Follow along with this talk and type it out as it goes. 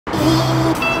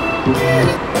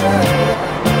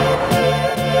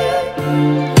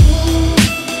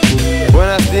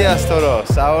días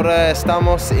todos. Ahora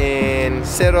estamos en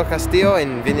Cerro Castillo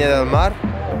en Viña del Mar.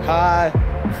 Hi.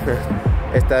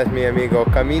 Este es mi amigo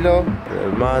Camilo,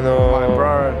 hermano. My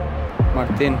brother,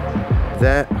 Martin.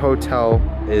 That hotel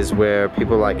is where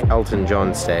people like Elton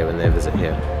John stay when they visit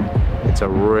here. It's a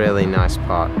really nice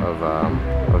part of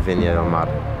Viña del Mar.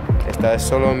 Esta es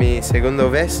solo mi segunda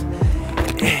vez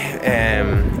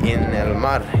en el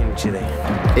mar en Chile.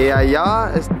 Y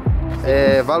allá es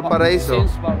Valparaíso.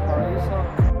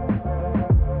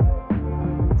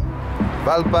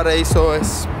 Valparaíso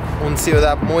es una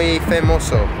ciudad muy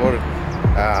famosa por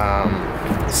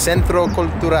centro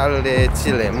cultural de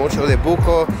Chile, mucho de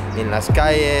buco en las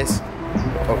calles,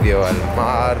 obvio el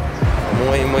mar,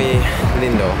 muy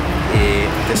lindo. Y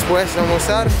después de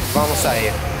almorzar vamos a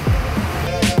ir.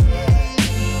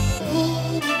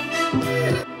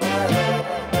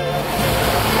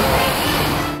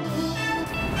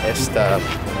 Este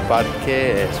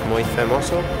parque es muy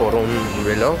famoso por un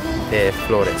reloj de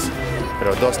flores,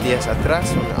 pero 2 días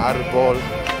atrás un árbol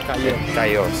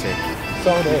cayó, sí.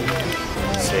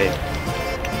 Sí.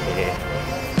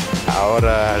 Y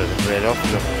ahora el reloj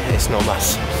no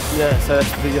más. Yeah, so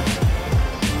that's video.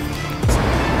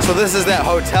 So this is that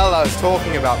hotel I was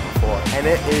talking about before, and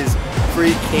it is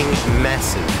freaking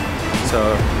massive.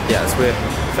 So yeah, it's where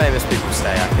famous people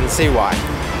stay. I can see why.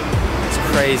 It's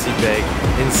crazy big,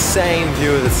 insane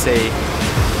view of the sea.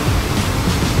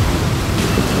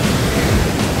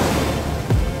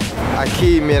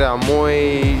 Aquí mira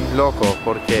muy loco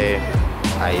porque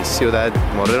hay ciudad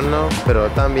moderna, pero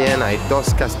también hay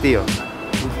 2 castillos.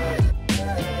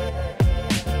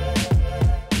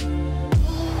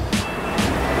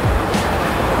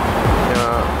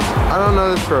 I don't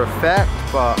know this for a fact,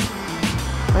 but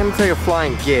I'm gonna take a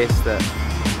flying guess that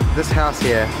this house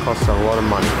here costs a lot of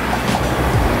money.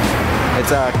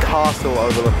 It's a castle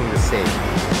overlooking the sea.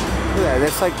 Yeah,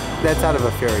 that's out of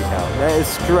a fairy tale. That is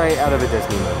straight out of a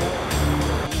Disney movie.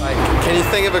 Like, can you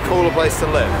think of a cooler place to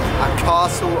live? A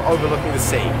castle overlooking the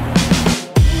sea.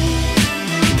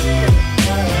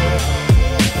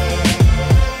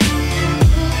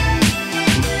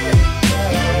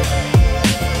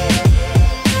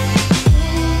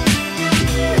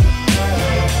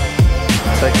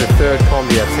 It's like the 3rd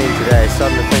combi I've seen today.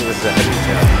 Starting to think this is a hidden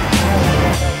gem.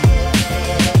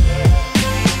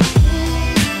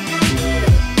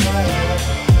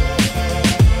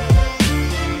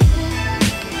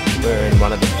 We're in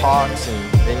one of the parks in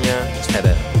Viña, just had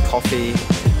a coffee. You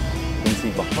can see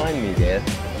behind me there,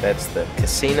 that's the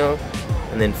casino,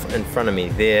 and then in front of me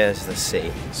there's the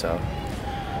sea. So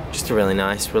just a really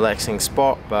nice relaxing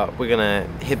spot, but we're gonna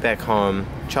head back home,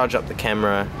 charge up the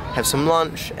camera, have some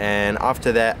lunch, and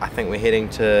after that I think we're heading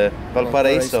to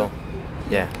Valparaíso.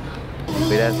 Yeah.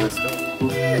 Cuidado, let's go.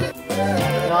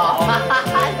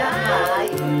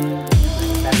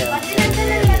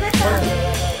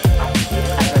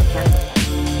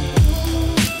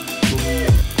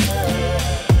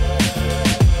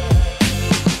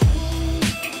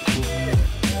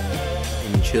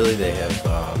 In Chile they have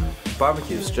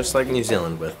barbecues just like New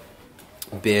Zealand, with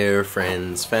beer,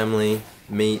 friends, family,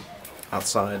 meat,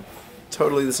 outside,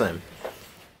 totally the same.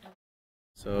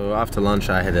 So after lunch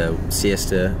I had a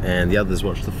siesta and the others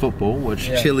watched the football, which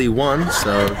Chile won,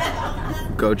 so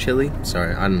go Chile.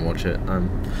 Sorry, I didn't watch it.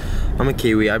 I'm a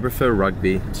Kiwi, I prefer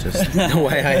rugby, it's just the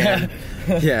way I am.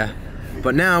 Yeah,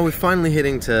 but now we're finally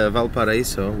heading to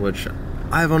Valparaíso, which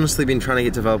I've honestly been trying to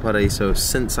get to Valparaíso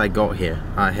since I got here.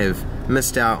 I have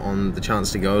missed out on the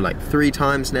chance to go like 3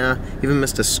 times now, even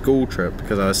missed a school trip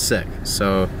because I was sick.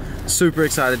 So super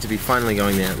excited to be finally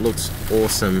going there. It looks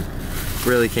awesome,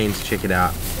 really keen to check it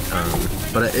out.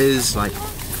 But it is like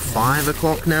 5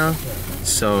 o'clock now,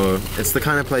 so it's the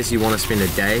kind of place you want to spend a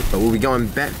day, but we'll be going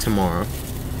back tomorrow.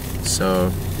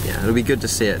 So yeah, it'll be good to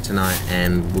see it tonight,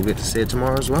 and we'll get to see it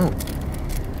tomorrow as well.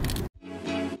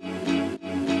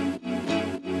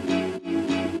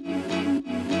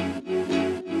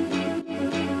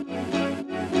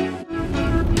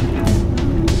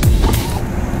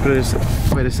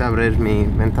 ¿Puedes abrir mi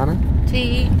ventana?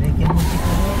 Sí.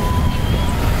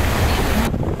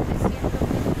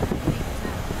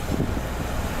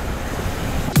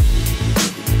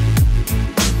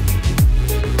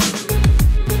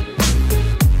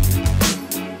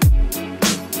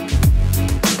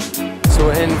 So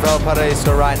we're in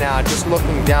Valparaíso right now, just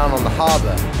looking down on the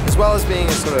harbour. As well as being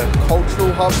a sort of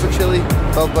cultural hub for Chile,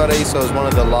 Valparaíso is one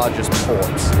of the largest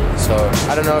ports. So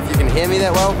I don't know if you can hear me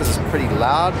that well because it's pretty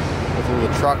loud with all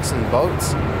the trucks and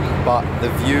boats, but the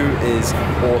view is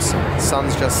awesome. The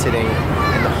sun's just setting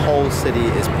and the whole city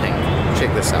is pink.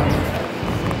 Check this out.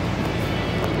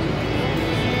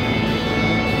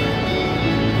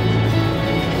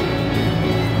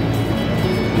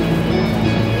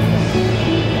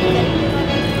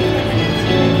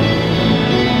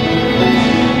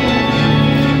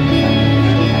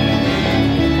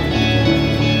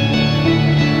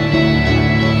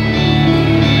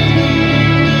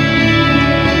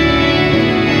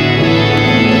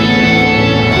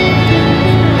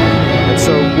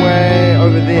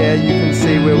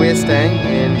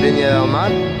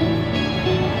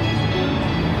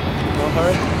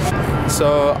 heard.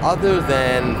 So other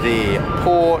than the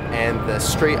port and the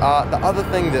street art, the other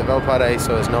thing that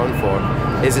Valparaíso is known for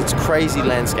is its crazy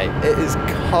landscape. It is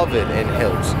covered in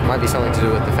hills. It might be something to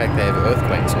do with the fact they have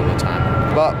earthquakes all the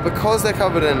time. But because they're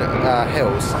covered in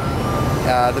hills,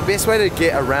 the best way to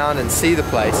get around and see the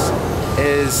place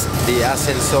is the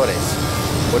ascensores,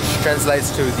 which translates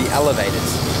to the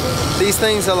elevators. These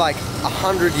things are like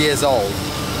 100 years old,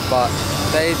 but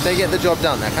they get the job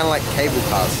done. They're kind of like cable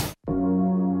cars.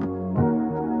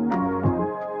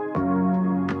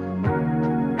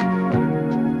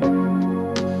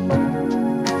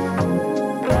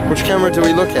 Which camera do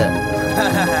we look at?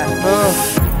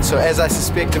 So as I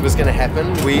suspected was going to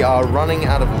happen, we are running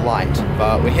out of light,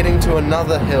 but we're heading to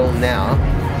another hill now.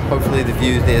 Hopefully the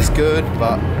view there's good,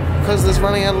 but because there's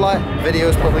running out of light, video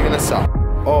is probably going to suck.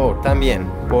 Oh, también,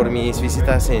 por mis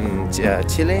visitas en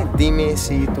Chile, dime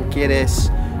si tú quieres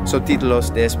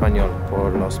subtítulos de español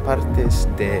por las partes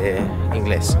de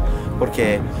inglés,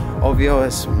 porque obvio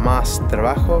es más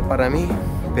trabajo para mí,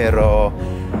 pero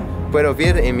puedo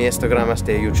ver en mis Instagrams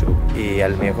de YouTube y la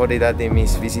mayoría de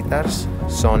mis visitas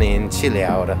son en Chile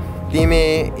ahora.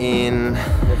 Dime en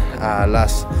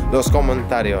los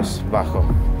comentarios bajo.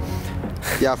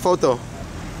 Ya, foto.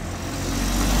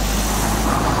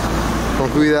 Con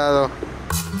cuidado.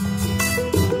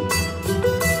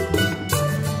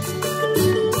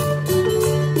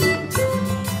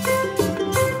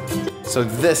 So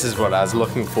this is what I was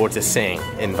looking forward to seeing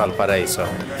in Valparaíso.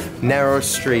 Narrow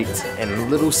streets and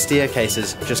little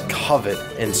staircases just covered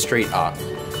in street art.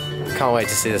 Can't wait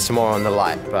to see this more on the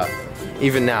light, but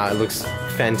even now it looks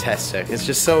fantastic. It's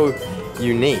just so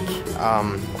unique.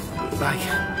 Like,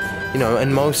 you know,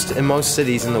 in most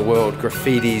cities in the world,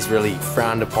 graffiti is really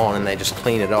frowned upon and they just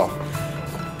clean it off.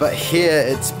 But here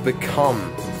it's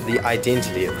become the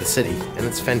identity of the city, and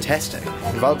it's fantastic.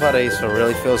 Valparaíso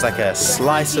really feels like a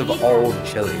slice of old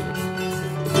Chile.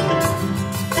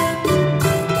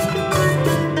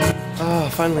 Oh,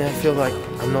 finally I feel like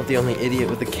I'm not the only idiot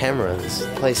with a camera. This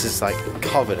place is like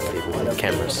covered in people with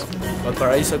cameras.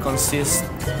 Valparaíso consists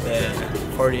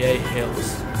of 48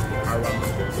 hills around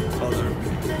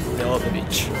the other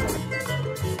beach.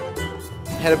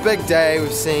 Had a big day.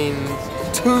 We've seen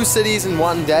 2 cities in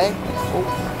one day.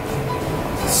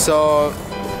 So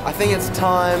I think it's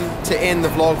time to end the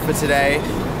vlog for today,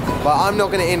 but I'm not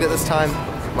going to end it this time.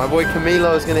 My boy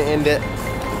Camilo is going to end it.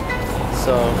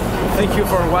 So thank you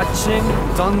for watching.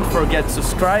 Don't forget to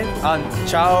subscribe, and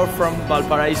ciao from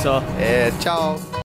Valparaíso. Ciao.